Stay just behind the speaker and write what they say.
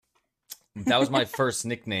That was my first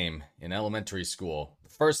nickname in elementary school. The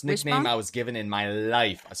first nickname Wishbone? I was given in my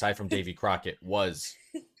life, aside from Davy Crockett, was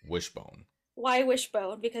Wishbone. Why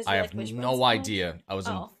Wishbone? Because I you have like Wishbone no so much? idea. I was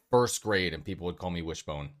in Oh, first grade and people would call me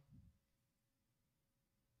Wishbone.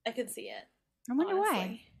 I can see it. I wonder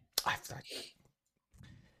why. Honestly. I,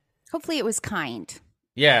 Hopefully it was kind.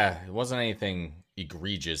 yeah, it wasn't anything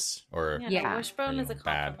egregious or Yeah, Yeah. No, Wishbone Or, is a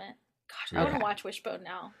bad. compliment. Gosh, I want to watch Wishbone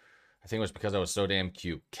now. I think it was because I was so damn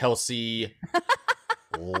cute. Kelsey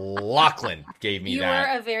Lachlan gave me You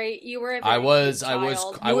that. were a very I was cute I was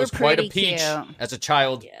child. I You were was quite a pretty peach cute. as a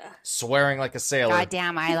child, Yeah. swearing like a sailor.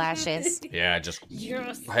 Goddamn eyelashes. Yeah, just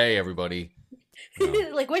Yes. hey everybody. No.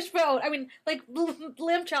 Like Wishbone. I mean, like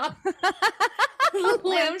lamb chop.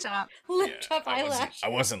 Lamb chop. Lamb Yeah, chop eyelash. I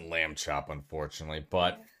wasn't lamb chop, unfortunately,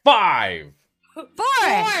 but 5,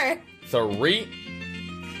 4, 3,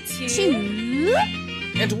 2, 2,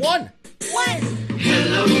 and 1. 1.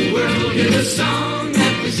 Hello world, here's a song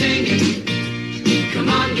that we're singing. Come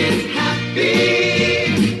on, get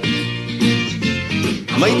happy.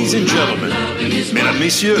 Ladies and gentlemen, mesdames,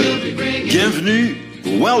 messieurs,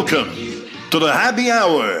 bienvenue, welcome to the happy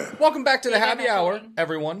hour. Welcome back to the David happy hour, echoing.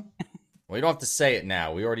 everyone. Well, you don't have to say it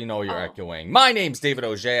now. We already know you're Oh. echoing. My name's David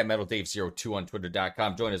Auger at MetalDave02 on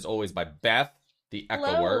Twitter.com. Joined as always by Beth, the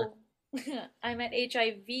echoer. Hello. I'm at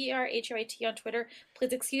HIVRHOIT on Twitter.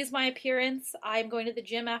 Please excuse my appearance. I'm going to the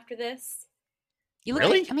gym after this. You look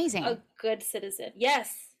Really? amazing. A good citizen.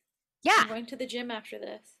 Yes. Yeah. I'm going to the gym after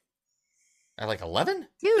this. At like 11?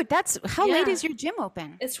 Dude, that's how late Yeah. is your gym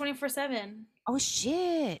open? It's 24/7. Oh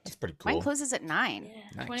shit. That's pretty cool. Mine closes at 9.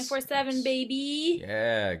 Yeah. Nice. 24/7 baby.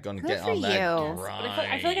 Yeah, gonna Good get for on that you. But grind.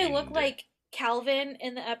 I feel like I look like Calvin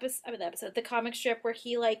in the episode, the comic strip where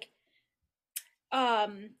he like,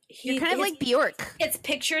 You're kind of like Bjork. it's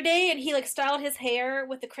picture day and he like styled his hair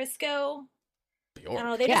with the Crisco. I don't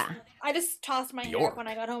know. Bjork. I just tossed my hair Bjork. up when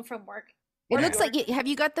I got home from work. It Or looks Bjork. like have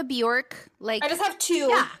you got the Bjork like I just have two.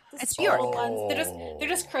 Yeah, The it's small Bjork. ones. They're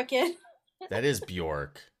just crooked. That is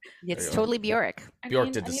Bjork. it's Yeah. totally Bjork.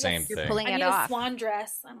 Bjork did the I need same a, thing. Pulling I it need off. a swan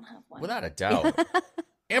dress. I don't have one. Without a doubt.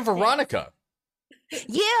 And Veronica.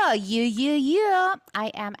 Yeah.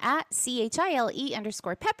 I am at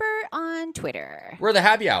CHILE_Pepper on Twitter. We're the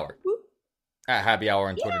Happy Hour. At Happy Hour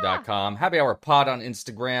on Twitter.com. Happy Hour Pod on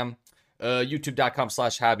Instagram.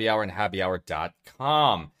 YouTube.com/Happy Hour and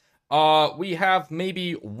HappyHour.com. We have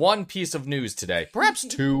maybe one piece of news today. Perhaps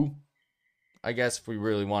two. I guess if we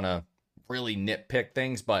really want to really nitpick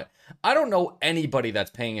things. But I don't know anybody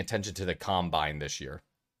that's paying attention to the Combine this year.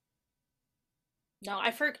 No,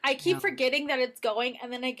 I keep No. forgetting that it's going,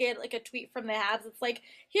 and then I get like a tweet from the Habs. It's like,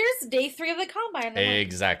 here's day 3 of the combine. And I'm like,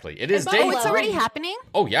 Exactly. It is Oh, day Oh, it's Hello. already happening?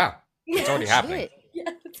 Oh, yeah. It's already Oh, happening. shit. yeah,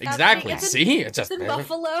 it's Exactly. happening. It's in- See? It's just. It's in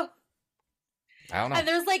Buffalo. I don't know. And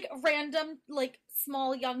there's like random, like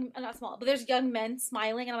not small, but there's young men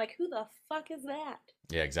smiling, and I'm like, who the fuck is that?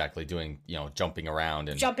 Yeah, exactly. Doing, jumping around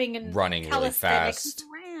and Jumping and running really calisthenics. fast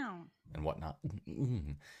Around. and whatnot.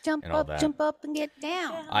 Jump And all up, that. jump up, and get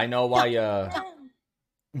down. I know why.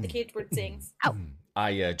 The cage bird sings.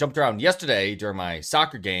 I jumped around yesterday during my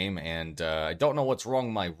soccer game, and I don't know what's wrong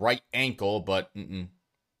with my right ankle, but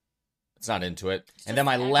it's not into it. And then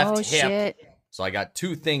my just- left Oh, hip. shit. So I got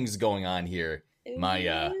two things going on here. My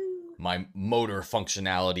Ooh. my motor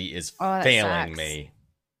functionality is Oh, that failing sucks. me.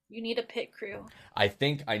 You need a pit crew. I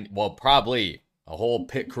think probably a whole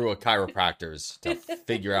pit crew of chiropractors to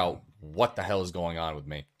figure out what the hell is going on with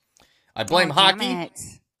me. I blame Oh, damn hockey it.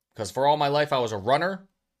 because for all my life I was a runner.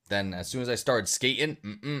 Then as soon as I started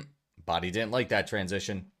skating, body didn't like that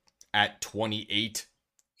transition. At 28.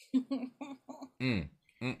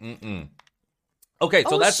 Okay,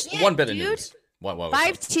 so Oh, that's shit, one bit of dude. news. What?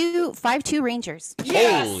 5-2 Rangers.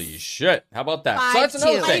 Holy shit! How about that? So that's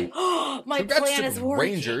another 5-2. thing. My Congrats plan to is the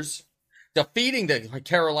working. Rangers defeating the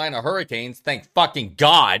Carolina Hurricanes. Thank fucking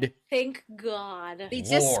God, Thank God. They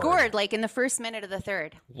just Lord. scored like in the first minute of the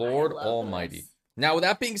third. Lord love Almighty. this. Now, with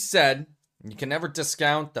that being said, you can never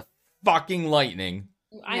discount the fucking Lightning.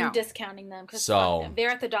 I'm No. discounting them because So- they're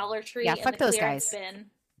at the Dollar Tree. Yeah, and fuck the those clearance guys. Bin.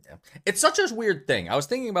 It's such a weird thing. I was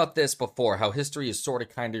thinking about this before, how history is sort of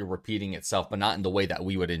kind of repeating itself, but not in the way that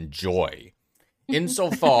we would enjoy.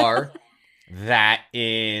 Insofar that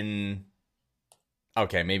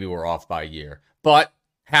okay, maybe we're off by a year, but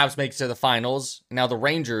Habs makes it to the finals. Now the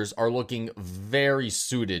Rangers are looking very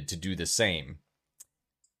suited to do the same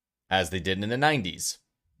as they did in the 90s.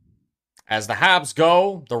 As the Habs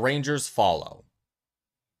go, the Rangers follow.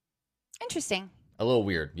 Interesting. A little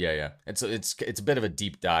weird, yeah. It's a bit of a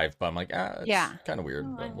deep dive, but I'm like, it's Yeah. kind of weird,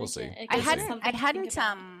 Oh, I but we'll like see. it. It I gives us hadn't something to think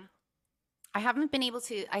about. I haven't been able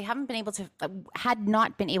to. Had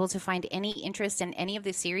not been able to find any interest in any of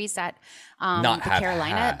the series that Not the have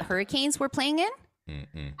Carolina had. Hurricanes were playing in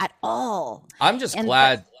Mm-mm. at all. I'm just And-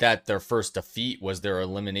 glad that their first defeat was their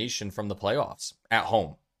elimination from the playoffs at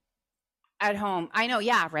home. At home, I know.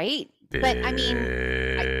 Yeah, right. But I mean,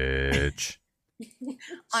 Bitch.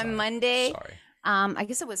 on Sorry. Monday, Sorry. I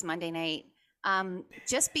guess it was Monday night.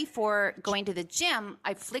 Just before going to the gym,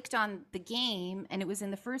 I flicked on the game, and it was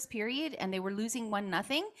in the first period, and they were losing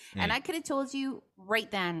 1-0. And I could have told you right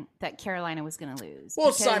then that Carolina was going to lose. Well,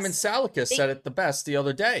 because Simon Salakas said it the best the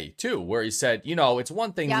other day too, where he said, it's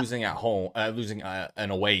one thing Yep. losing at home, losing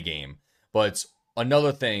an away game, but it's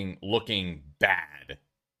another thing looking bad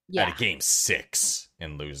yeah, at a game 6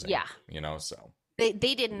 and losing. Yeah. So they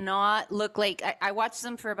did not look like. I watched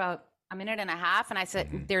them for about a minute and a half, and I said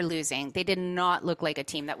Mm-hmm. they're losing. They did not look like a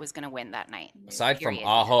team that was going to win that night. aside from Period.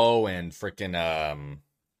 Aho and freaking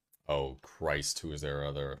oh Christ, who is their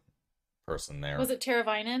other person there? Was it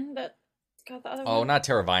Teravainen that got the other Oh, one? not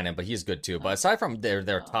Teravainen, but he's good too. But aside from their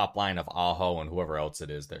top line of Aho and whoever else it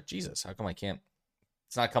is there, Jesus, how come I can't?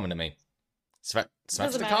 It's not coming to me. Doesn't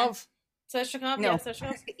matter. Svechnikov? Svechnikov? No. Yeah,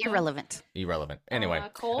 Svechnikov. Irrelevant. Irrelevant. Anyway,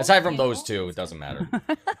 Cole? aside from Ian those Cole? two, it doesn't matter.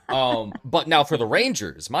 But now for the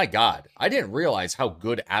Rangers, my God, I didn't realize how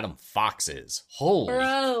good Adam Fox is. Holy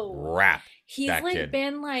Bro. crap! He's that like kid.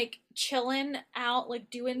 been like chilling out, like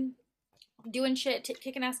doing shit,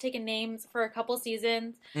 kicking ass, taking names for a couple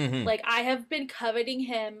seasons. Mhm. Like I have been coveting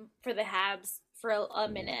him for the Habs for a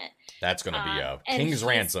minute. That's gonna be a and king's he's-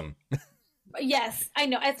 ransom. Yes, I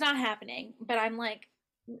know it's not happening, but I'm like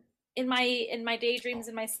in my daydreams,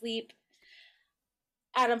 in my sleep.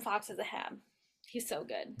 Adam Fox is a Hab. He's so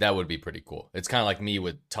good. That would be pretty cool. It's kind of like me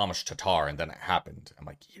with Thomas Tatar, and then it happened. I'm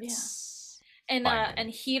like, yes. And Finally. and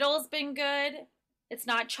Heedle's been good. It's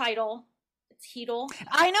not Cheidel. It's Heedle.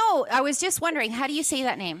 I know. I was just wondering, how do you say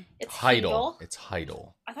that name? It's Heidel. It's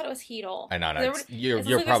Heidel. I thought it was Heedle. I know. There It's, were- you're it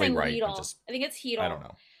you're looks like probably they're right. saying I'm Heedle. just I think it's Heedle. I don't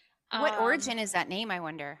know. What Um, origin is that name, I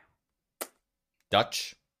wonder?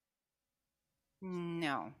 Dutch.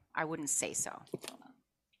 No, I wouldn't say so.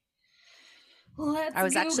 Let's I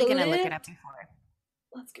was actually going to Google look it up before.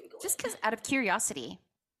 Let's Google Just it. because out of curiosity.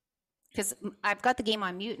 Because I've got the game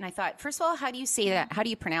on mute, and I thought, first of all, how do you say that? How do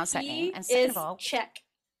you pronounce that He name? And second is of all, Czech.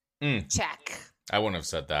 check. I wouldn't have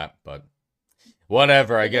said that, but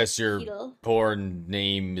whatever. I guess your Heedle. porn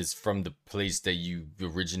name is from the place that you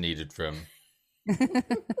originated from.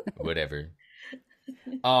 Whatever.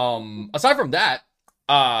 Aside from that,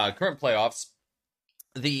 current playoffs,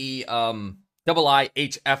 the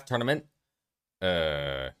IIHF tournament,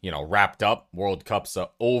 wrapped up. World Cup's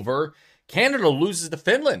over. Canada loses to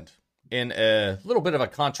Finland in a little bit of a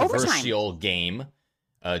controversial game.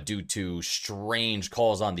 Due to strange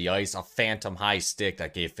calls on the ice, a phantom high stick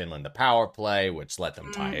that gave Finland the power play, which let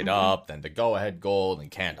them tie it up, then the go-ahead goal,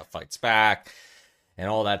 and Canada fights back, and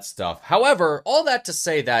all that stuff. However, all that to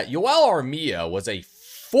say that Yoel Armia was a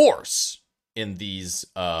force in these,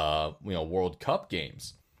 World Cup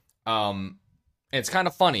games. It's kind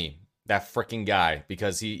of funny, that freaking guy,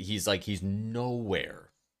 because he's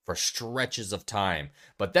nowhere for stretches of time,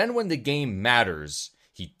 but then when the game matters,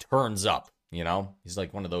 he turns up. He's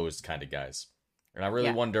like one of those kind of guys. And I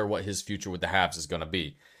really wonder what his future with the Habs is going to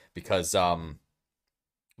be. Because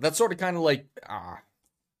that's sort of kind of like, I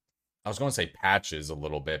was going to say Patches a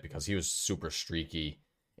little bit because he was super streaky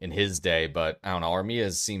in his day. But I don't know,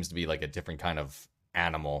 Armia seems to be like a different kind of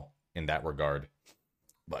animal in that regard.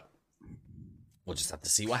 But we'll just have to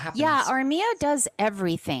see what happens. Yeah, Armia does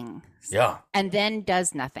everything. Yeah. And then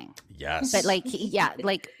does nothing. Yes. But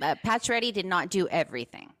Pacioretty did not do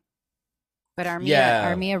everything. But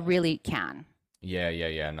Armia really can.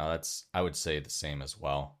 Yeah. No, I would say the same as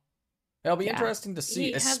well. It'll be interesting to see,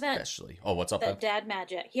 He had that- especially. What's up? That dad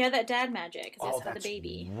magic. He had that dad magic because he had the that's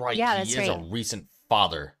baby. right. Yeah, he that's is right. a recent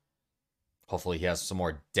father. Hopefully, he has some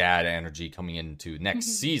more dad energy coming into next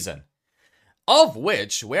season. Of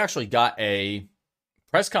which we actually got a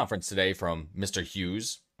press conference today from Mr.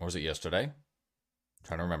 Hughes. Or was it yesterday? I'm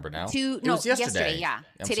trying to remember now. It was was yesterday. Yeah,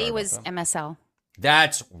 I'm sorry today about was that. MSL.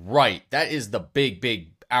 That's right. That is the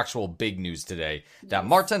big, actual big news today. That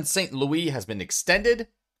Martin St. Louis has been extended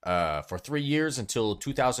for 3 years until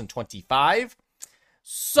 2025.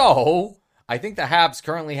 So I think the Habs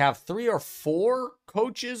currently have 3 or 4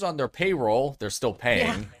 coaches on their payroll. They're still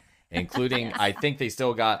paying, including I think they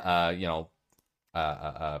still got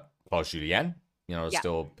Paul Julien.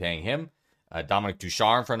 Still paying him. Dominic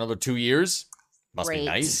Ducharme for another 2 years. Must be Great.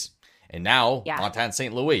 nice. And now Yeah. Martin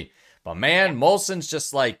St. Louis. But man, Molson's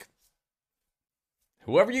just like,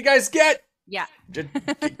 whoever you guys get, Yeah.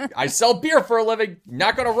 I sell beer for a living.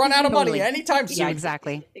 Not going to run out of money Totally. anytime soon. Yeah,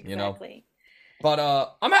 exactly. You know. Exactly. But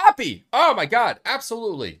I'm happy. Oh my god,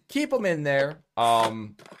 absolutely. Keep him in there.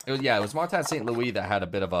 It was Martin St. Louis that had a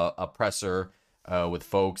bit of a presser with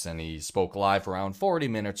folks, and he spoke live for around 40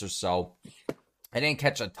 minutes or so. I didn't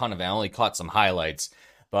catch a ton of it. I only caught some highlights.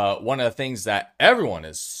 But one of the things that everyone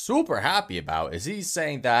is super happy about is he's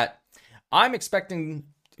saying that I'm expecting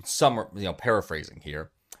some, paraphrasing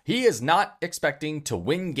here. He is not expecting to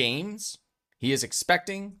win games. He is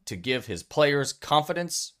expecting to give his players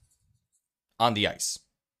confidence on the ice.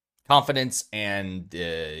 Confidence and,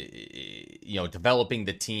 developing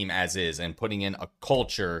the team as is and putting in a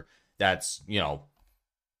culture that's,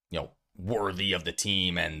 worthy of the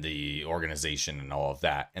team and the organization and all of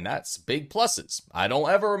that. And that's big pluses. I don't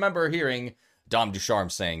ever remember hearing Dom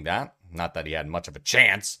Ducharme saying that. Not that he had much of a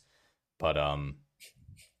chance, but I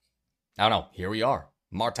don't know. Here we are.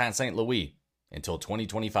 Martin St. Louis until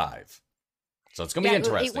 2025. So it's going to be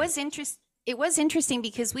interesting. It was interesting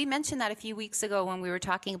because we mentioned that a few weeks ago when we were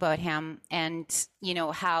talking about him and,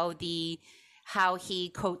 how he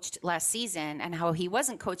coached last season and how he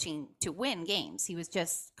wasn't coaching to win games. He was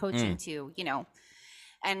just coaching to,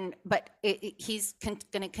 but he's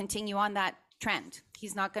going to continue on that trend.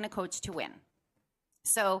 He's not going to coach to win.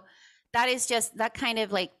 So that is just, that kind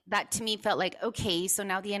of like, that to me felt like, okay, so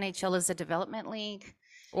now the NHL is a development league.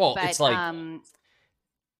 Well, but, it's like,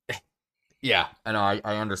 yeah, I know,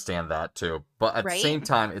 I understand that too. But at the same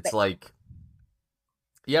time, it's like,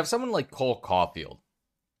 you have someone like Cole Caulfield.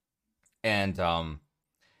 And,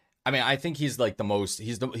 I think he's like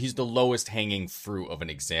he's the lowest hanging fruit of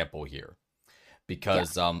an example here.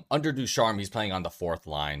 Because, under Ducharme, he's playing on the fourth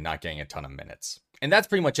line, not getting a ton of minutes. And that's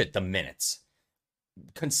pretty much it, the minutes.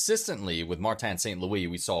 Consistently with Martin St. Louis,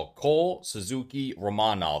 we saw Cole, Suzuki,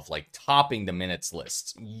 Romanov like topping the minutes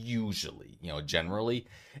lists, usually, generally.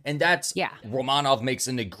 And that's, Romanov makes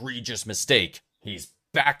an egregious mistake. He's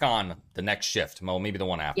back on the next shift. Well, maybe the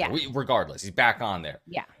one after. Regardless, he's back on there.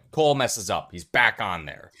 Yeah. Cole messes up. He's back on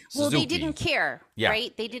there. Well, Suzuki, they didn't care,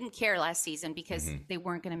 right? They didn't care last season because they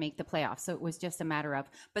weren't going to make the playoffs. So it was just a matter of,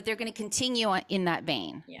 but they're going to continue on in that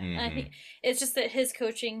vein. Yeah. And I think it's just that his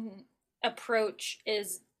coaching approach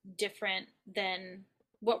is different than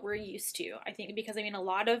what we're used to. I think because a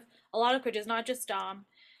lot of coaches, not just Dom,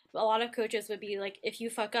 but a lot of coaches would be like, if you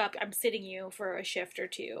fuck up, I'm sitting you for a shift or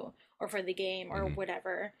two or for the game or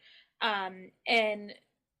whatever. And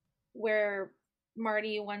where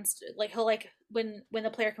Marty wants to, like, he'll like when the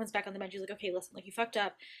player comes back on the bench, he's like, okay, listen, like, you fucked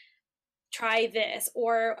up, try this,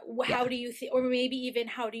 or how do you think, or maybe even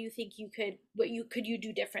how do you think you could, could you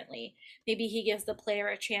do differently? Maybe he gives the player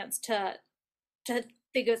a chance to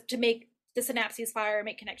make the synapses fire,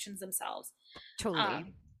 make connections themselves.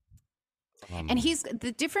 Totally. And he's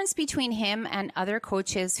the difference between him and other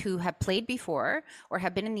coaches who have played before or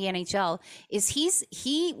have been in the NHL is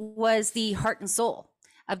he was the heart and soul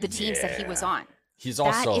of the teams that he was on. He's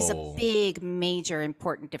also, that is a big, major,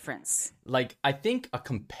 important difference. Like, I think a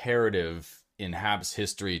comparative in Habs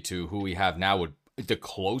history to who we have now the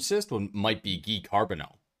closest might be Guy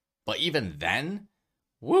Carbonneau. But even then,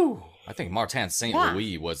 I think Martin St.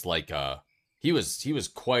 Louis was like he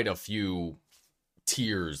was quite a few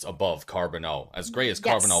tiers above Carbonneau. As great as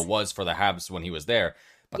Carbonneau was for the Habs when he was there,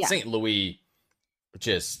 but St. Louis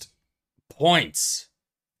just points.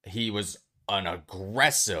 He was an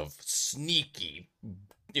aggressive, sneaky,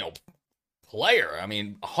 player.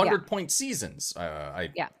 100-point seasons.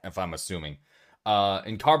 If I'm assuming,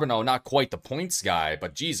 and Carbonneau, not quite the points guy,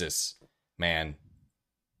 but Jesus, man,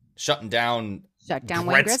 shut down Wayne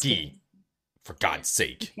Gretzky, for God's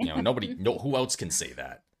sake. Who else can say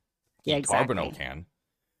that? Yeah, exactly. Carbonneau can.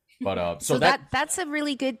 But so that's a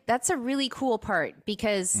really cool part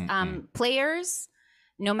because players,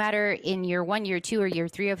 no matter in year 1, year 2, or year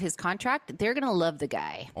 3 of his contract, they're going to love the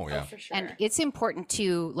guy. Oh, yeah. Oh, for sure. And it's important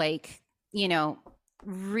to,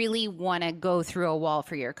 really want to go through a wall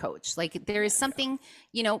for your coach. Like, there is something,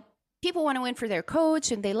 people want to win for their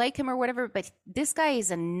coach and they like him or whatever, but this guy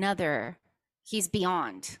is he's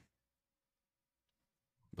beyond.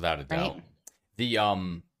 Without a doubt. Right? The,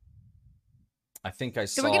 I think I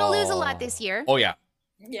saw... So we're going to lose a lot this year. Oh, yeah.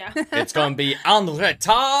 Yeah. It's going to be en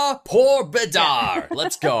retard pour Bedard.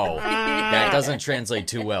 Let's go. That doesn't translate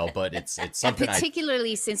too well, but it's something.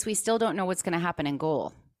 Particularly since we still don't know what's going to happen in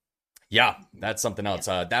goal. Yeah, that's something else.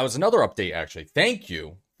 That was another update, actually. Thank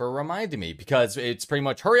you for reminding me, because it's pretty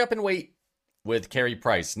much hurry up and wait with Carey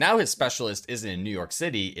Price. Now his specialist isn't in New York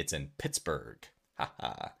City, it's in Pittsburgh.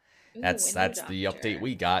 That's the update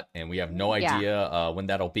we got, and we have no idea when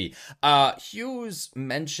that'll be. Hughes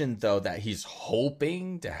mentioned, though, that he's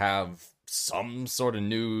hoping to have some sort of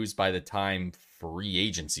news by the time free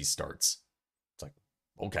agency starts. It's like,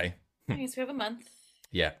 okay. I guess we have a month.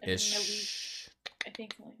 Yeah, I think ish. I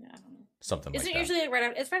think like that. I don't know. Something like Isn't that. it usually right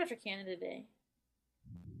after? It's right after Canada Day.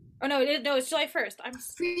 Oh no, it's July 1st.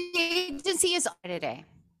 Free agency is today,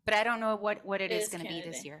 but I don't know what it is going to be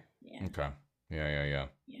Canada this Day. year. Yeah. Okay. Yeah.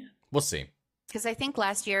 Yeah. We'll see. Because I think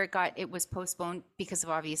last year it was postponed because of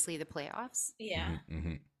obviously the playoffs. Yeah.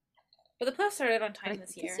 Mm-hmm. But the playoffs started on But time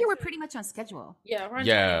this year. This year we're pretty much on schedule. Yeah, we're on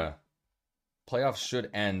Yeah. time. Playoffs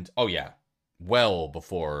should end. Oh yeah, well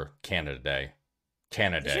before Canada Day.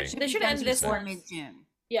 Canada Day. They should end this before month. mid-June.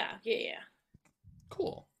 Yeah.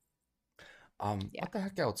 Cool. Yeah. What the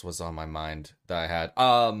heck else was on my mind that I had?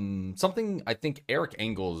 Something I think Eric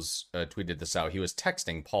Engels tweeted this out. He was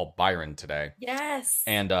texting Paul Byron today, Yes.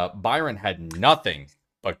 and Byron had nothing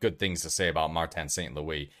but good things to say about Martin St.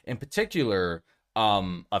 Louis. In particular,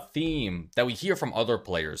 a theme that we hear from other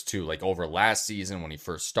players too, like over last season when he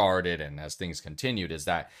first started and as things continued, is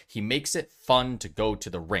that he makes it fun to go to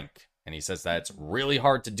the rink. And he says that it's really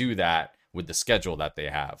hard to do that with the schedule that they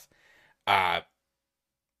have.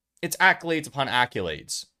 It's accolades upon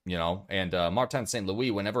accolades, you know. And Martin St.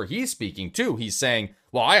 Louis, whenever he's speaking too, he's saying,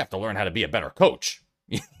 well, I have to learn how to be a better coach.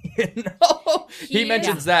 You know? He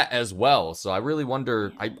mentions that as well. So I really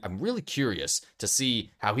wonder, I'm really curious to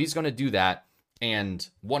see how he's going to do that. And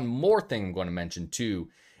one more thing I'm going to mention too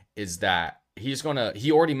is that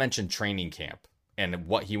he already mentioned training camp and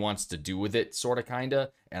what he wants to do with it, sort of, kind of.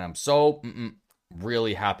 And I'm so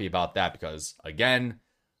really happy about that because, again,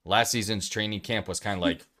 last season's training camp was kind of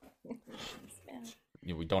like,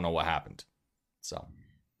 we don't know what happened. So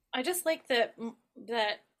I just like that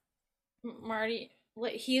Marty,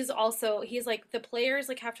 like, he's like, the players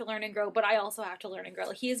like have to learn and grow, but I also have to learn and grow.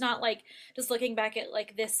 Like, he's not like just looking back at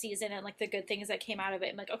like this season and like the good things that came out of it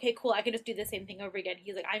and like, okay, cool, I can just do the same thing over again.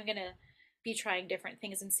 He's like, I'm gonna be trying different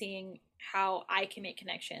things and seeing how I can make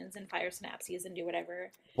connections and fire synapses and do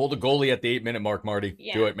whatever. pull the goalie at the 8-minute mark, Marty.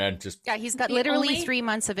 Yeah. Do it, man. Just Yeah, he's got The literally only- 3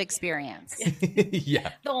 months of experience.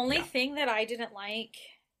 yeah. The only thing that I didn't like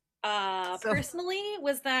personally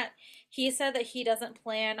was that he said that he doesn't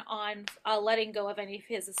plan on letting go of any of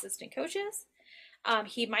his assistant coaches.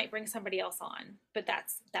 He might bring somebody else on, but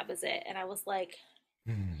that was it. And I was like,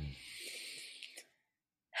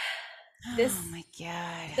 this, oh my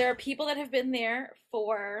god. there are people that have been there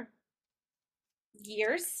for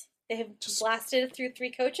years. They have blasted through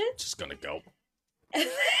 3 coaches. Just gonna go. And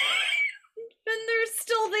they're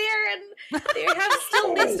still there, and they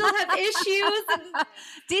still have issues. And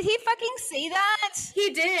Did he fucking say that?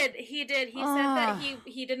 he did. He said that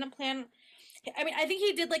he didn't plan. I mean, I think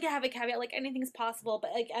he did like have a caveat, like anything's possible,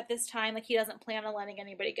 but like at this time, like he doesn't plan on letting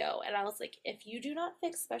anybody go. And I was like, if you do not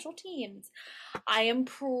fix special teams, I am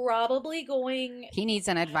probably going He needs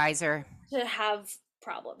an advisor. to have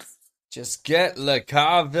problems. Just get Le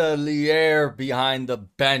Cavalier behind the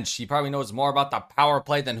bench. He probably knows more about the power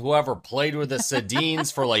play than whoever played with the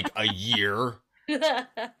Sedins for like a year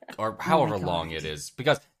or however God. long it is.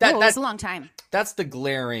 Because It's that's a long time. that's the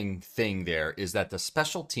glaring thing there is that the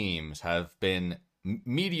special teams have been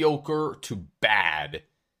mediocre to bad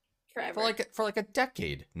Forever. for like a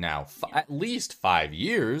decade now, at least 5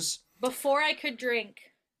 years. Before I could drink.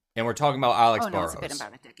 And we're talking about Alex Oh no, Barros. it's been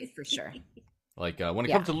about a decade for sure. Like when it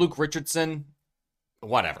Yeah. comes to Luke Richardson,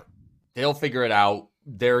 whatever, they'll figure it out.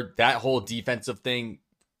 That whole defensive thing,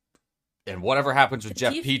 and whatever happens with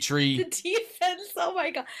Jeff The Petrie, defense, oh my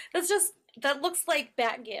god. That looks like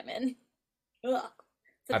backgammon. Ugh.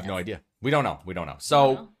 I have no idea. We don't know.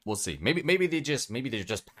 So No. we'll see. Maybe they're just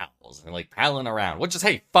pals and like palling around. Which is,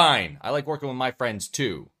 hey, fine. I like working with my friends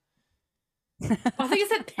too. I thought you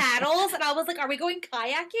said paddles, and I was like, are we going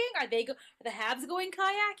kayaking? Are the Habs going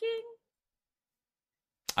kayaking?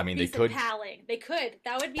 I mean, You they said could palling. They could.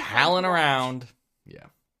 That would be fun palling to watch. around.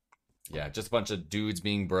 Yeah, just a bunch of dudes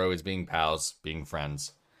being bros, being pals, being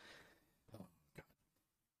friends.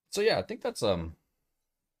 So yeah, I think that's most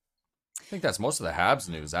of the Habs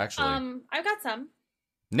news actually. I've got some.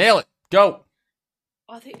 Nail it. Go.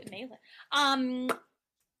 Oh, I think you nailed it.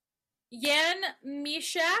 Jan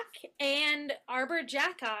Mishak and Arbor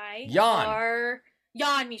Jacki Jan.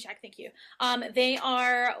 Jan Mishak, thank you. They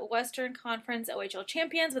are Western Conference OHL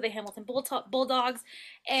champions with the Hamilton Bulldogs,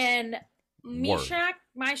 and Mishak,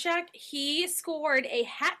 he scored a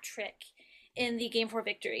hat trick in the Game 4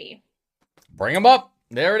 victory. Bring him up.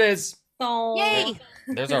 There it is. So, Yay!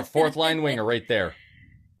 There's our fourth line winger right there.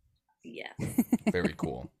 yeah. Very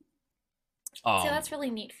cool. So that's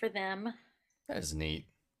really neat for them That is neat.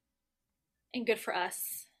 and good for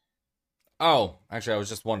us. Oh, actually, I was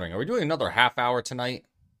just wondering, are we doing another half hour tonight?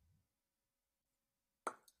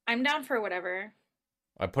 I'm down for whatever.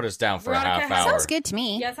 I put us down for Veronica a half has- hour. Sounds good to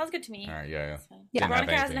me. Yeah, sounds good to me. All right, yeah. That's fine. Yeah. Didn't have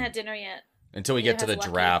Veronica hasn't anything. had dinner yet. Until we Neither get to the has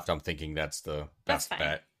Lucky. draft, I'm thinking that's the That's best fine.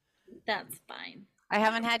 bet. That's fine. I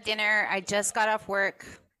haven't had dinner. I just got off work.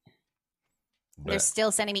 They're Bet.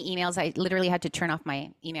 still sending me emails. I literally had to turn off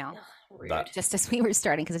my email Rude. That- just as we were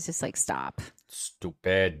starting because it's just like, stop.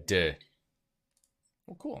 Stupid.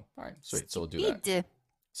 Well, cool. All right, sweet. So we'll do that.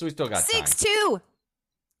 So we still got time. 6-2.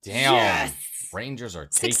 Damn. Yes! Rangers are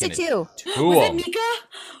 6 taking to it 2. to Was it them. Mika?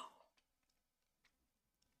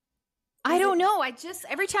 I don't know.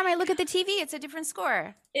 Every time I look at the TV, it's a different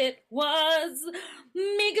score. It was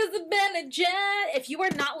Mika Zibanejad. If you are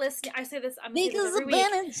not listening, I say this, I'm saying this every week.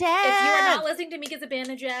 If you are not listening to Mika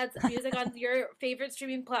Zibanejad's music on your favorite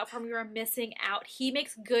streaming platform, you are missing out. He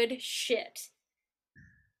makes good shit.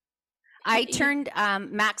 I turned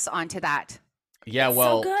Max onto that. Yeah, It's so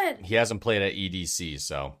well, good. he hasn't played at EDC,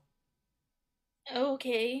 so.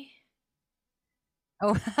 Okay.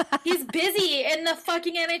 Oh, He's busy in the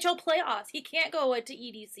fucking NHL playoffs. He can't go to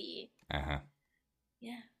EDC. Uh-huh.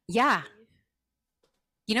 Yeah. yeah.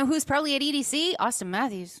 You know who's probably at EDC? Austin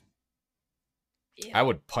Matthews. Yeah. I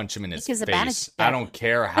would punch him in his Because the face. bandage- I don't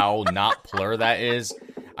care how not plur that is.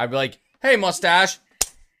 I'd be like, hey, mustache.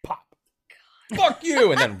 Pop. Fuck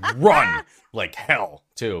you. And then run like hell,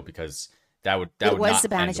 too, because that would It was not the end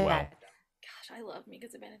bandage. well. Gosh, I love Mika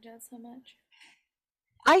Zibanejad so much.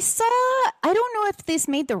 I don't know if this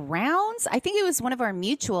made the rounds. I think it was one of our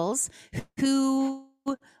mutuals who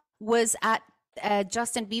was at a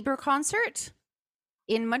Justin Bieber concert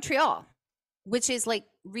in Montreal, which is like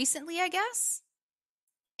recently, I guess.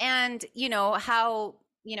 And you know how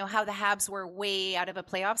the Habs were way out of a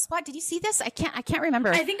playoff spot. Did you see this? I can't remember.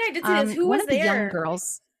 I think I did see this. Who one was of the young there?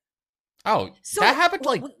 girls. Oh, So, that happened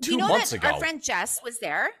like well, 2 you know months that ago. Our friend Jess was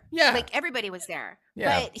there. Yeah. Like everybody was there.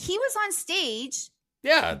 Yeah. But he was on stage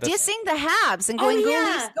Yeah. That's, dissing the Habs and Oh, going, yeah.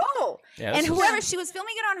 go, Leafs, go. yeah, And this is- whoever, she was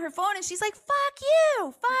filming it on her phone and she's like, fuck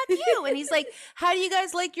you. And he's like, how do you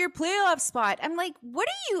guys like your playoff spot? I'm like, what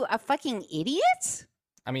are you, a fucking idiot?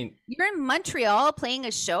 I mean, You're in Montreal playing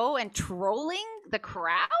a show and trolling the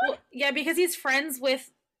crowd? Well, yeah, because he's friends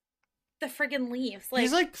with the friggin' Leafs.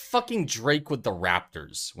 he's like fucking Drake with the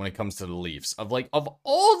Raptors when it comes to the Leafs. Of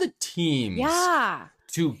all the teams Yeah.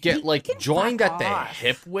 to get He like can joined fuck at the off.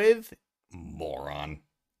 hip with, moron.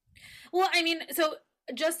 Well, I mean, so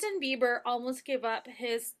Justin Bieber almost gave up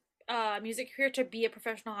his music career to be a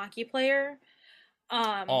professional hockey player.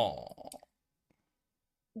 Oh.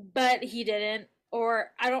 But he didn't,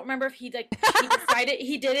 or I don't remember if he decided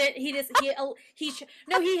he didn't. He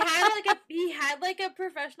had like a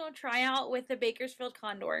professional tryout with the Bakersfield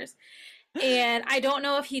Condors, and I don't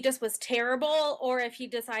know if he just was terrible or if he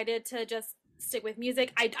decided to just stick with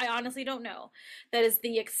music. I honestly don't know. That is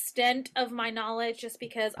the extent of my knowledge, just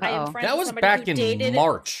because I am Uh-oh. friends That with was somebody back who in dated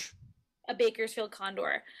March. a Bakersfield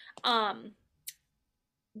Condor. I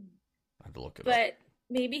have to look it up. But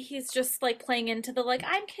maybe he's just like playing into the like,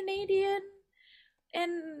 I'm Canadian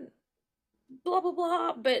and blah blah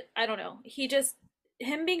blah. But I don't know.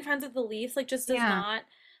 Him being friends with the Leafs like just does Yeah. not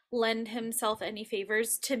lend himself any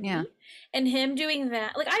favors to me. Yeah. And him doing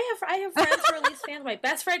that, like I have friends who are Leafs fans. My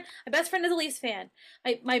best friend is a Leafs fan.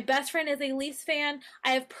 My best friend is a Leafs fan.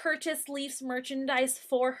 I have purchased Leafs merchandise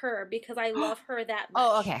for her because I love her that much.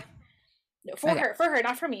 Oh, okay. No, for her,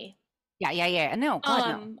 not for me. Yeah. No, God,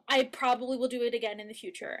 no. I probably will do it again in the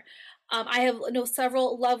future. I know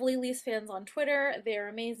several lovely Leafs fans on Twitter. They're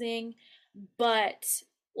amazing, but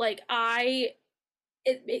like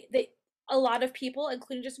a lot of people,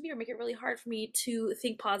 including Justin Bieber, make it really hard for me to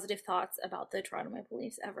think positive thoughts about the Toronto Maple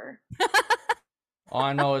Leafs ever. All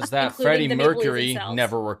I know is that Including Freddie the Maple Leafs Mercury themselves.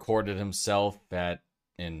 never recorded himself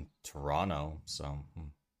in Toronto, so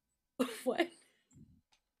What?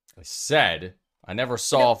 I said I never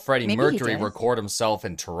saw Freddie maybe he Mercury did. record himself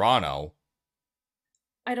in Toronto.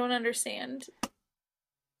 I don't understand.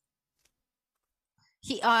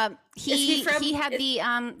 He he from- had the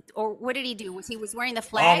or what did he do? He was wearing the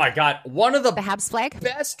flag. Oh my god, one of the The Habs flag.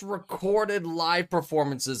 best recorded live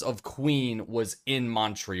performances of Queen was in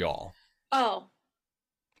Montreal. Oh,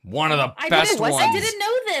 One of the I best didn't. ones I didn't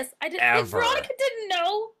know this. I didn't. ever. Veronica didn't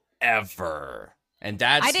know. ever. And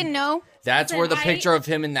that's I didn't know. That's where the Listen, picture of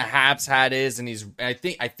him in the Habs hat is, and I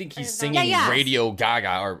think he's Yeah, singing yeah. Radio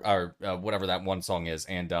Gaga or whatever that one song is,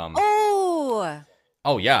 and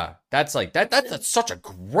Oh, yeah, that's like that's such a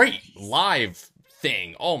great live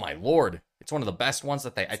thing. Oh my lord, it's one of the best ones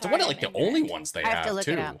that it's Sorry, one of I'm like the ignorant. only ones they I have have to look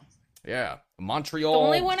too. it up. Yeah, Montreal. The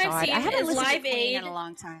only one God, I've seen I haven't is listened Live to Queen Aid. in a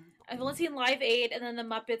long time. I've only seen Live Aid and then the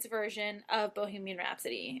Muppets version of Bohemian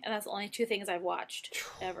Rhapsody, and that's the only 2 things I've watched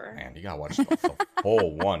ever. Man, you gotta watch the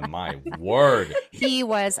whole one. My word. He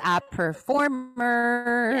was a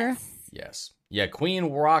performer. Yes. Yeah, Queen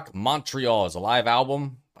Rock Montreal is a live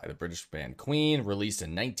album by the British band Queen, released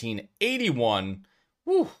in 1981.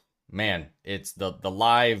 Woo, man, it's the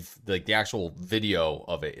live, the actual video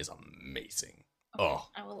of it is amazing. Oh,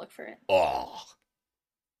 I will look for it. oh.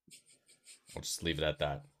 We'll just leave it at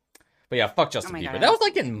that. But yeah, fuck Justin my Bieber. God. That was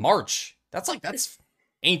like in March. That's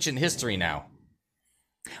ancient history now.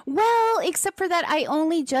 Well, except for that, I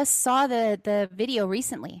only just saw the video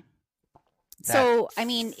recently. So, I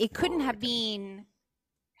mean, it couldn't have been.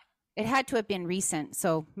 It had to have been recent.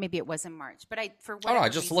 So maybe it was in March. But I Oh no, I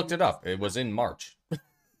just looked it up. It was in March.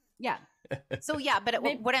 Yeah. So yeah, but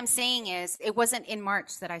what I'm saying is, it wasn't in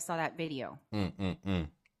March that I saw that video.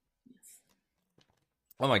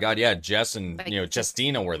 Oh my God, yeah, Jess and Like,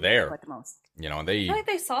 Justina were there. What the most? They I feel like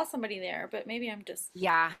they saw somebody there, but maybe I'm just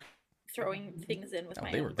Yeah. throwing things in with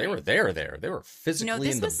my. they own were brain. there. They were physically No,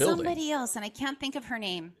 this in the was building. somebody else, and I can't think of her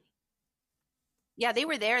name. Yeah, they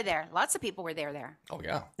were there. Lots of people were there. Oh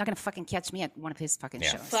yeah. Not gonna fucking catch me at one of his fucking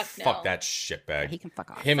Yeah, shows. Fuck no. fuck that shitbag. He can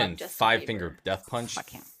fuck off. Him Fuck and Justin Five Bieber. Finger Death Punch. Fuck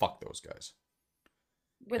him. Fuck those guys.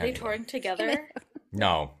 Were they Anyway. touring together?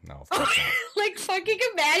 No, of course not. Like fucking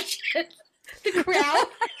imagine the crowd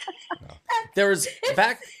There was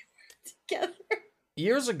back together.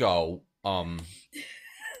 years ago.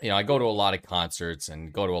 I go to a lot of concerts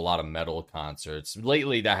and go to a lot of metal concerts.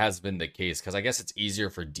 Lately, that has been the case because I guess it's easier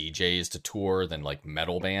for DJs to tour than like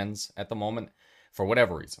metal bands at the moment for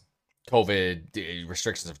whatever reason. COVID,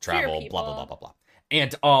 restrictions of travel, blah blah blah people. blah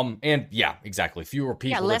blah. And yeah, exactly. Fewer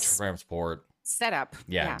people to less- transport. Setup.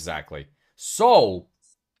 Yeah, exactly. So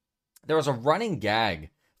there was a running gag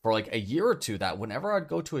for like a year or two that whenever I'd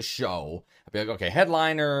go to a show, I'd be like, okay,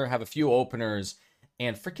 headliner, have a few openers,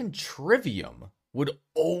 and freaking Trivium would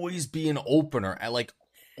always be an opener at like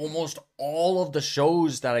almost all of the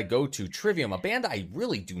shows that I go to. Trivium, a band I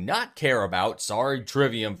really do not care about. Sorry,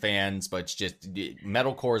 Trivium fans, but it's just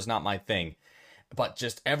metalcore is not my thing. But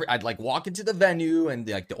just I'd like walk into the venue and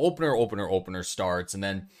like the opener starts, and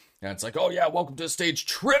then it's like, oh yeah, welcome to the stage,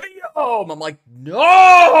 Trivium. I'm like,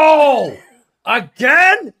 no,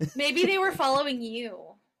 again. Maybe they were following you.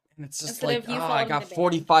 And it's just Instead like, of you I following got the band.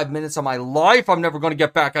 45 minutes of my life. I'm never going to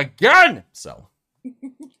get back again. So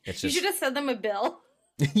it's You just should have sent them a bill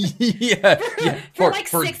yeah, for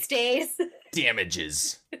 6 days.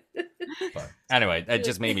 damages. But anyway, it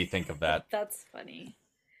just made me think of that. That's funny.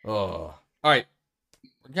 Oh, all right.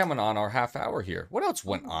 We're coming on our half hour here. What else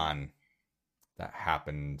went on that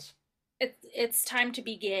happened? It's time to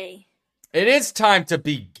be gay. It is time to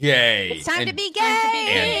be gay. It's time to and- be Time to be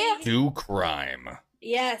gay. gay. and do crime.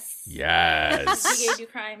 Yes. Be Yes. gay, do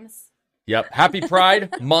crimes. Yep. Happy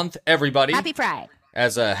Pride Month, everybody. Happy Pride.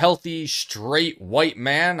 As a healthy, straight white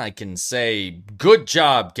man, I can say, good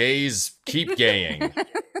job, gays. Keep gaying.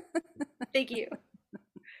 Thank you.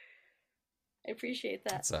 I appreciate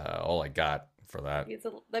that. That's all I got for that.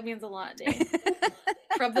 That means a lot, Dave.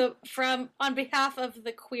 On behalf of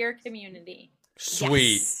the queer community.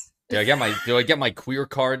 Sweet. Yes. Do I get my queer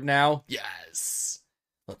card now? Yes.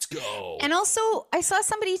 Let's go. And also, I saw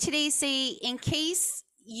somebody today say, in case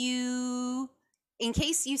you're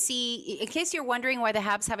wondering why the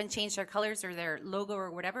Habs haven't changed their colors or their logo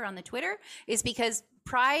or whatever on the Twitter, is because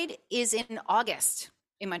Pride is in August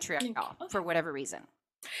in Montreal for whatever reason.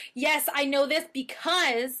 Yes, I know this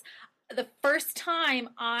because the first time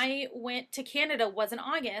I went to Canada was in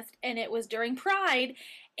August, and it was during Pride,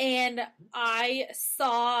 and I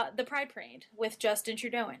saw the Pride Parade with Justin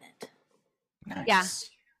Trudeau in it. Nice. Yeah.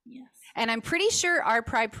 Yes. And I'm pretty sure our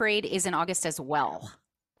Pride Parade is in August as well.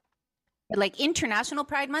 But like International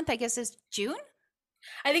Pride Month, I guess, is June?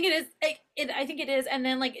 I think it is. I think it is, and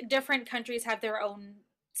then like different countries have their own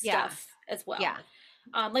Yeah. stuff as well. Yeah.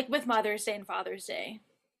 Like with Mother's Day and Father's Day.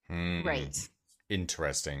 Right.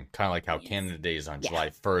 Interesting. Kind of like how Yes. Canada Day is on Yeah. July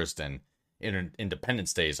 1st and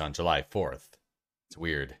Independence Day is on July 4th. It's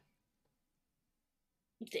weird.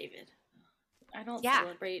 David, I don't Yeah.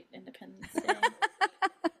 celebrate Independence Day.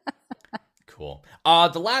 Cool.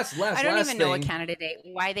 The last I don't even know what thing- Canada Day,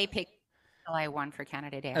 why they picked July 1 for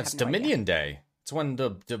Canada Day. I That's have no idea. Dominion Day. It's when the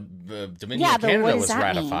Dominion Yeah, of but Canada what does was that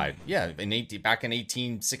ratified. Yeah, back in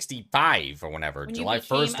 1865 or whenever. When you July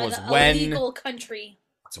became 1st was an when illegal country.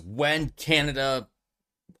 it's when Canada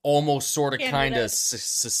almost sort of kind Canada. of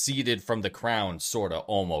seceded from the crown, sort of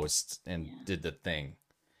almost, and did the thing.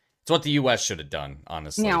 It's what the U.S. should have done,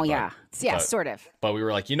 honestly. No, but- yeah. Yeah, but- sort of. But we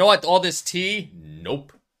were like, you know what? All this tea?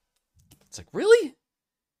 Nope. It's like, really?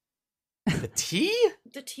 The tea?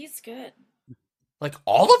 The tea's good. Like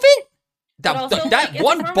all of it? But also, that like, it's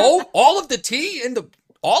one from a- bowl, all of the tea in the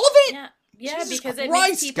all of it? Yeah, Jesus because it Christ,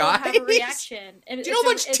 makes people have a guys. reaction. And Do you know how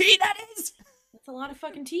much tea that is? It's a lot of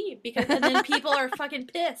fucking tea because and then people are fucking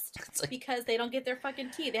pissed It's like- because they don't get their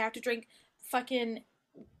fucking tea. They have to drink fucking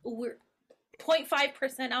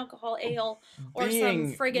 0.5% alcohol ale or Being-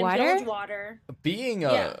 some friggin' Water? bilge water. Being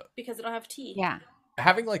Yeah, because they don't have tea. Yeah.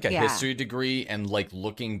 having like a Yeah. history degree and like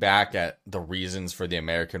looking back at the reasons for the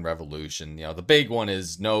American Revolution, the big one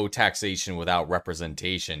is no taxation without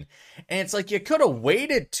representation. And it's like you could have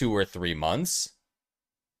waited 2 or 3 months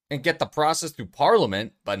and get the process through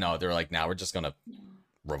Parliament, but no, they're like, now we're just gonna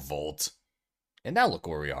revolt. And now look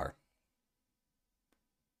where we are.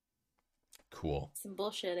 Cool. Some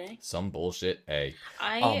bullshit, eh? Some bullshit, eh?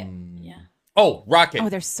 Yeah. Oh, Rocket. Oh,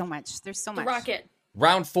 there's so much. There's so The much. Rocket.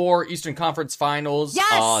 Round 4, Eastern Conference Finals.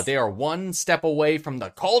 Yes! They are one step away from the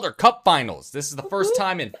Calder Cup Finals. This is the first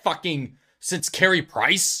time in since Carey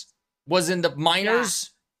Price was in the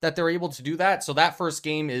minors that they're able to do that. So that first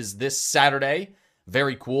game is this Saturday.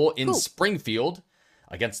 Very cool. In Cool. Springfield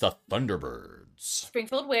against the Thunderbirds.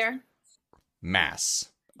 Springfield where?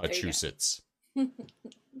 Massachusetts.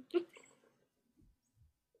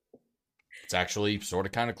 It's actually sort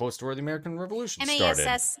of kind of close to where the American Revolution started.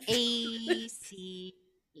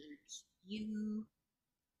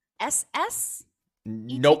 MASSACUSS?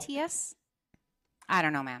 Nope. ETTS? I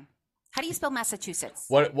don't know, man. How do you spell Massachusetts?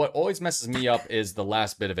 What always messes me up is the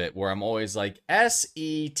last bit of it, where I'm always like SETTES.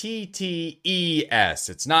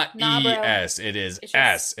 It's not Nah, bro. ES. It is It's just-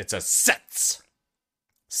 S. It's a sets.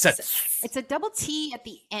 Sets. It's a double T at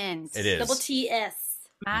the end. It is. Double TS.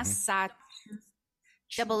 Massachusetts.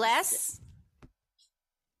 Double S,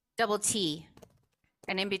 double T.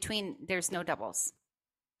 And in between, there's no doubles.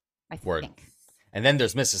 I Word. think. And then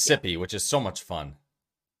there's Mississippi, which is so much fun.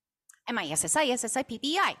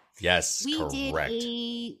 MISSISSIPPI. Yes, We correct.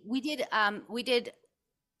 did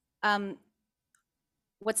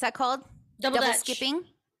what's that called? Double Dutch. skipping?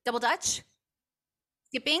 Double Dutch?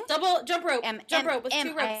 Skipping? Double jump rope. Jump rope with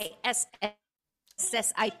 2 ropes.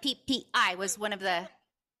 MISSIPPI was one of the,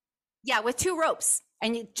 with 2 ropes.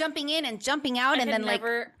 And you jumping in and jumping out, I and then I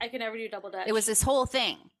could never do double dutch. it was this whole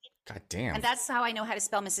thing. God damn. And that's how I know how to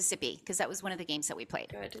spell Mississippi, because that was one of the games that we played.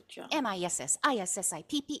 good job.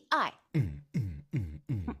 MISSISSIPPI.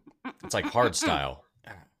 It's like hard style.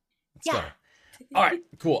 Let's Yeah. go. All right,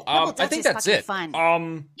 cool. Double I Dutch think is that's fucking it.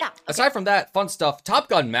 fun. Yeah. Aside from that, fun stuff. Top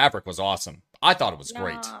Gun Maverick was awesome. I thought it was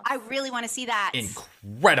great. Yeah. I really want to see that.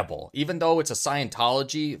 Incredible. Even though it's a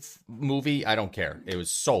Scientology movie, I don't care. It was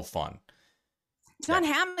so fun. John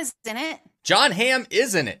Hamm is in it. John Hamm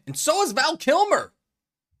is in it, and so is Val Kilmer,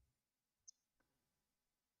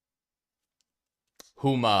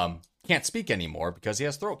 whom can't speak anymore because he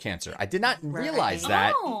has throat cancer. I did not realize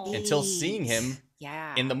that Oh. until seeing him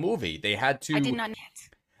in the movie. They had I did to not.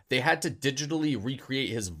 digitally recreate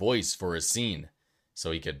his voice for a scene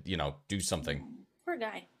so he could, do something. Poor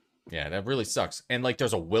guy. Yeah, that really sucks. And like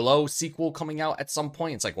there's a Willow sequel coming out at some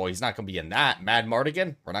point. It's like, well, he's not going to be in that. Mad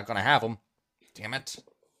Mardigan, we're not going to have him. Damn it.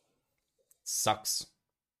 Sucks.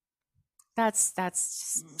 That's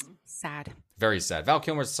just sad. Very sad. Val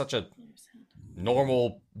Kilmer's such a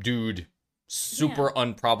normal dude, super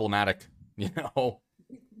unproblematic,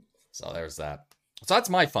 So there's that. So that's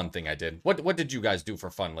my fun thing I did. What did you guys do for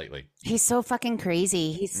fun lately? He's so fucking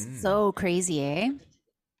crazy. He's so crazy, eh?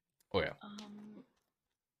 Oh yeah.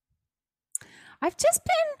 I've just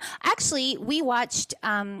been actually we watched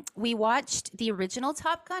the original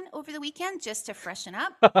Top Gun over the weekend just to freshen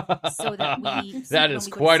up so that we That when is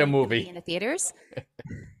we go to quite a see the movie. in the theaters.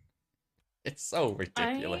 It's so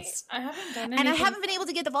ridiculous. I haven't done anything. And I haven't been able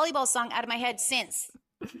to get the volleyball song out of my head since.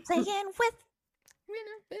 Playing with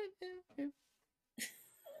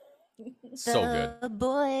So good. the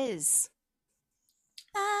boys.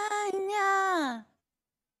 Yeah.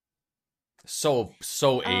 So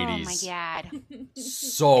 80s. Oh my god.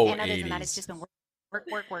 So And other 80s. than that, it's just been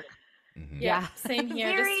work. Mhm. Yeah, Yeah. same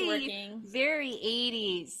here. Just working. Very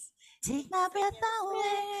 80s. Take my breath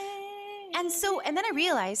away. And then I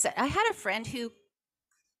realized that I had a friend who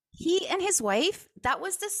he and his wife, that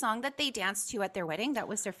was the song that they danced to at their wedding. That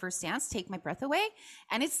was their first dance, Take My Breath Away.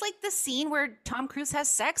 And it's like the scene where Tom Cruise has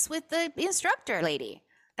sex with the instructor lady.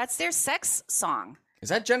 That's their sex song. Is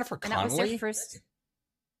that Jennifer And that was their Connelly? first.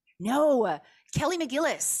 No, Kelly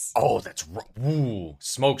McGillis. Oh, that's ooh,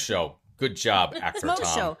 Smoke Show. Good job, actor Smoke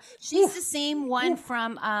Tom. Show. She's the same one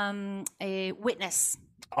from a Witness.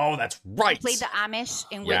 Oh, that's right. Played the Amish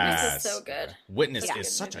in Yes. Witness. This is so good. Witness Yeah.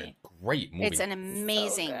 is such a movie. great movie. It's an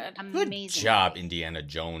amazing, good. Good amazing job, movie. Indiana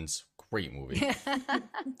Jones. Great movie.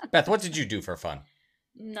 Beth, what did you do for fun?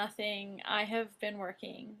 Nothing. I have been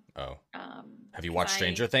working. Oh. Have you 'cause watched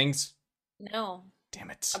Stranger Things? No. Damn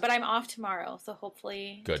it. But I'm off tomorrow, so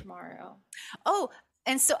hopefully Good. tomorrow. Oh,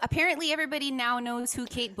 and so apparently everybody now knows who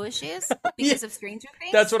Kate Bush is because of Stranger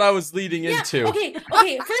Things. That's what I was leading into. Okay.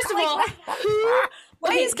 First of all,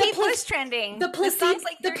 Why is Kate the Bush trending? The This song's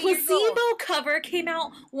like 30 years old. placebo cover came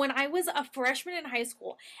out when I was a freshman in high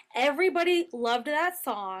school. Everybody loved that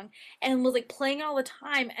song and was like playing it all the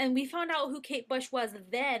time. And we found out who Kate Bush was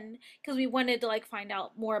then because we wanted to like find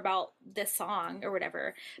out more about this song or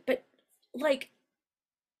whatever. But like,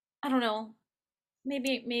 I don't know.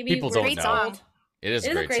 Maybe People we're don't Great know. song, It is It a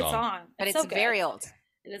is great, a great song. song, but it's so good. very old.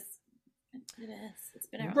 It is. It is. It's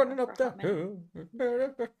been around Running for up a the hot minute.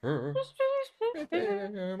 hill.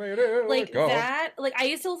 Like that, like I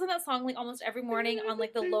used to listen to that song like almost every morning on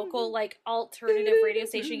like the local like alternative radio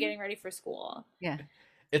station getting ready for school. Yeah.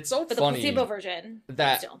 It's so But funny the placebo version,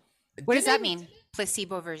 that- still. What does that Didn't- mean?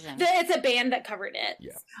 Placebo version. It's a band that covered it.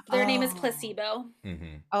 Yeah. Their name is Oh. Placebo.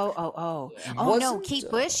 Mhm. Oh, oh no, Wasn't, Kate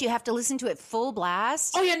Bush. You have to listen to it full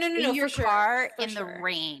blast. Oh yeah, no, in your for sure. car For in the sure.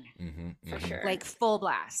 rain, For sure. like full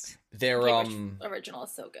blast. They're Kate Bush original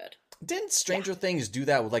is so good. didn't Stranger Things do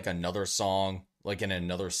that with like another song, like in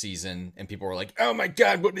another season, and people were like, "Oh my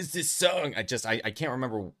god, what is this song?" I can't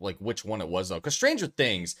remember like which one it was though, because Stranger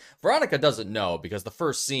Things, Veronica doesn't know because the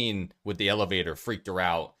first scene with the elevator freaked her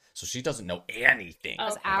out, so she doesn't know anything I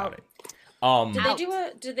was about out.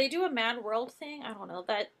 it. Did they do a Mad World thing? I don't know.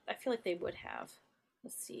 That I feel like they would have.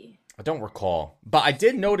 Let's see. I don't recall, but I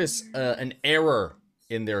did notice an error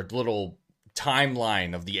in their little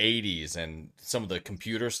timeline of the 80s and some of the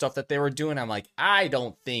computer stuff that they were doing. I'm like, I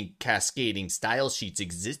don't think cascading style sheets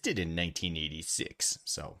existed in 1986.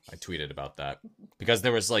 So I tweeted about that because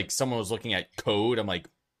there was like someone was looking at code. I'm like,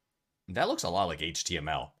 that looks a lot like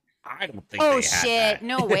HTML. I don't think Oh they had shit! that.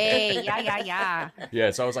 No way! Yeah.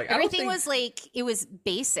 Yeah, so I was like, Everything I don't think... was like it was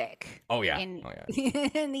basic. Oh yeah. In, Oh yeah.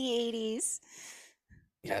 in the 80s.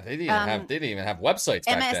 Yeah, they didn't even have websites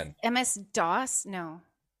back then. MS DOS? No.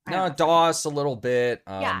 I No, don't- DOS a little bit,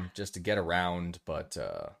 Yeah. just to get around, but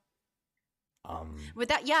But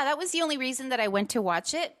that was the only reason that I went to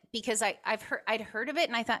watch it because I'd heard of it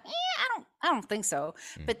and I thought, I don't think so.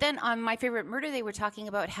 But then on My Favorite Murder, they were talking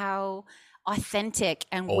about how authentic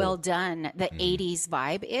and well done the 80s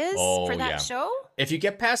vibe is for that yeah. show. if you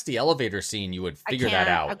get past the elevator scene, you would figure that can't.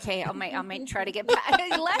 out. Okay, I might try to get past.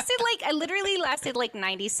 I literally lasted like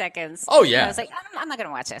 90 seconds. Oh, yeah. And I was like, I'm not gonna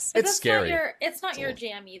watch this. It's That's scary. It's not your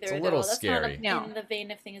jam either. it's a little though. That's scary. Not No. in the vein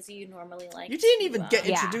of things you normally like. You didn't even get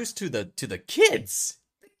Yeah. introduced to the kids.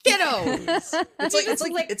 Kiddos.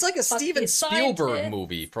 It's like a Steven Spielberg scientist.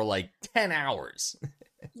 movie for like 10 hours.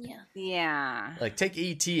 Yeah. Yeah. Like take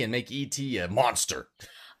E.T. and make E.T. a monster.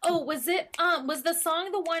 Oh, was the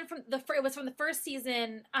song the one from it was from the first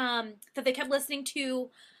season that they kept listening to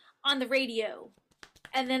on the radio,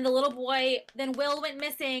 and then the little boy, then Will went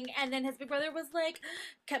missing, and then his big brother was like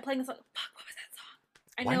kept playing the song. Fuck, what was that song?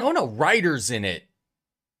 I know. Winona Ryder's in it.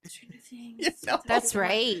 Stranger Things. You know? That's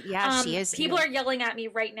right. Yeah, she is. People are yelling at me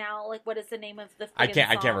right now. Like, what is the name of the? I friggin'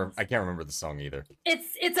 can't songs? remember the song either.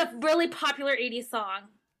 It's a really popular '80s song.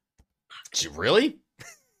 Really?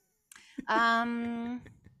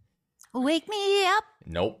 Wake me up.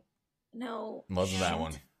 Nope. No, Wasn't that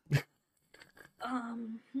one.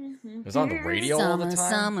 mhm. It was on the radio all the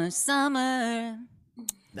time. Summer.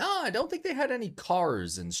 No, I don't think they had any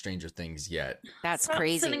cars in Stranger Things yet. That's Stop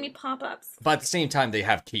crazy. sending me pop-ups. But at the same time, they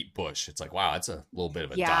have Kate Bush. It's like, wow, it's a little bit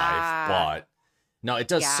of a Yeah. dive. But no, it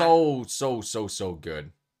does Yeah. so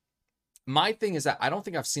good. My thing is that I don't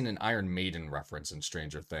think I've seen an Iron Maiden reference in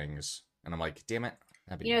Stranger Things. And I'm like, damn it.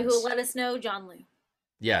 That'd be You know nice. who will let us know? John Liu.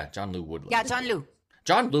 Yeah, John Liu would. Yeah, John Liu.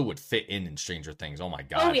 John Liu would fit in Stranger Things. Oh my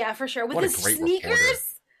god. Oh yeah, for sure. With What a his great sneakers. reporter.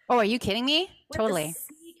 Oh, are you kidding me? With the Totally. I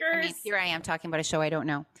sneakers. mean, here I am talking about a show I don't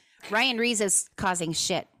know. Ryan Reese is causing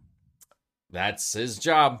shit. That's his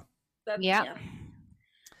job. Yeah.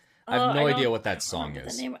 I have Oh, no don't idea what that song remember the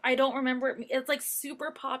is. name. I don't remember it. It's like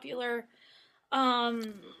super popular. All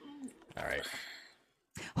right.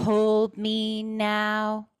 Hold me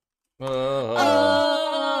now. Oh,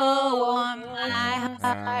 Oh, on my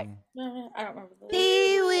heart. I don't remember the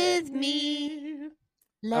Be with me.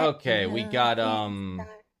 Let Okay, we love got inside.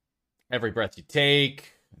 Every Breath You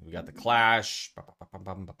Take. We got The Clash.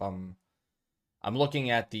 Ba-ba-ba-bum-ba-bum. I'm looking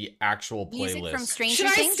at the actual playlist. Music from Stranger Should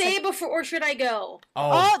I Things. stay before or should I go?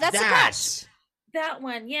 Oh, that's The Clash. That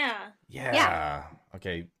one, yeah. Yeah.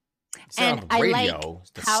 Okay. It's not And on the I radio. like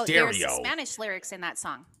It's the how there's stereo. Spanish lyrics in that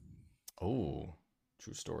song. Oh,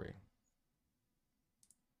 true story.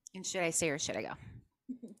 And should I stay or should I go?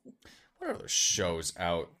 What are those shows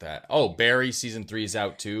out that... Oh, Barry season 3 is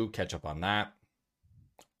out too. Catch up on that.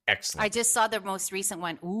 Excellent. I just saw the most recent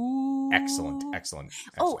one. Ooh. Excellent.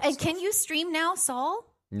 Oh, and stuff. can you stream now, Saul?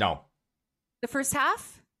 No. The first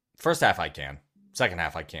half? First half I can. Second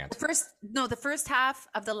half I can't. The first half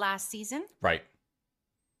of the last season. Right.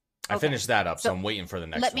 I Okay. finished that up, so I'm waiting for the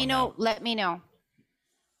next one. Let me know. Let me know.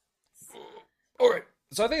 All right.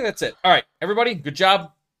 So I think that's it. All right, everybody, good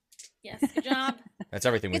job. Yes, good job. That's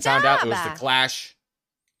everything. We Good found out it was job. the Clash.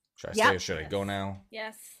 Should I stay Yep. or should I go now?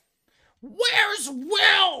 Yes. Where's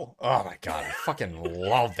Will? Oh my god, I fucking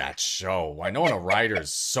love that show. Winona Ryder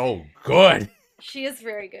is so good. She is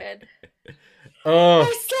very good. Oh,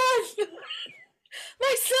 My son!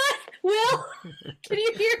 My son! Will! Can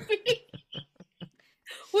you hear me?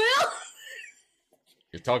 Will!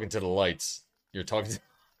 you're talking to the lights. You're talking to...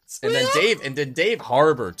 And then Dave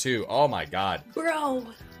Harbor too. Oh my god. Bro!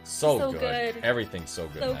 So So good. good. Everything's so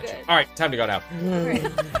good. So in that show. good. All right, time to go now.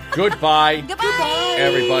 Goodbye. Goodbye.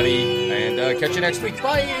 Everybody. And catch you next week.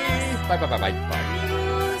 Bye. Bye.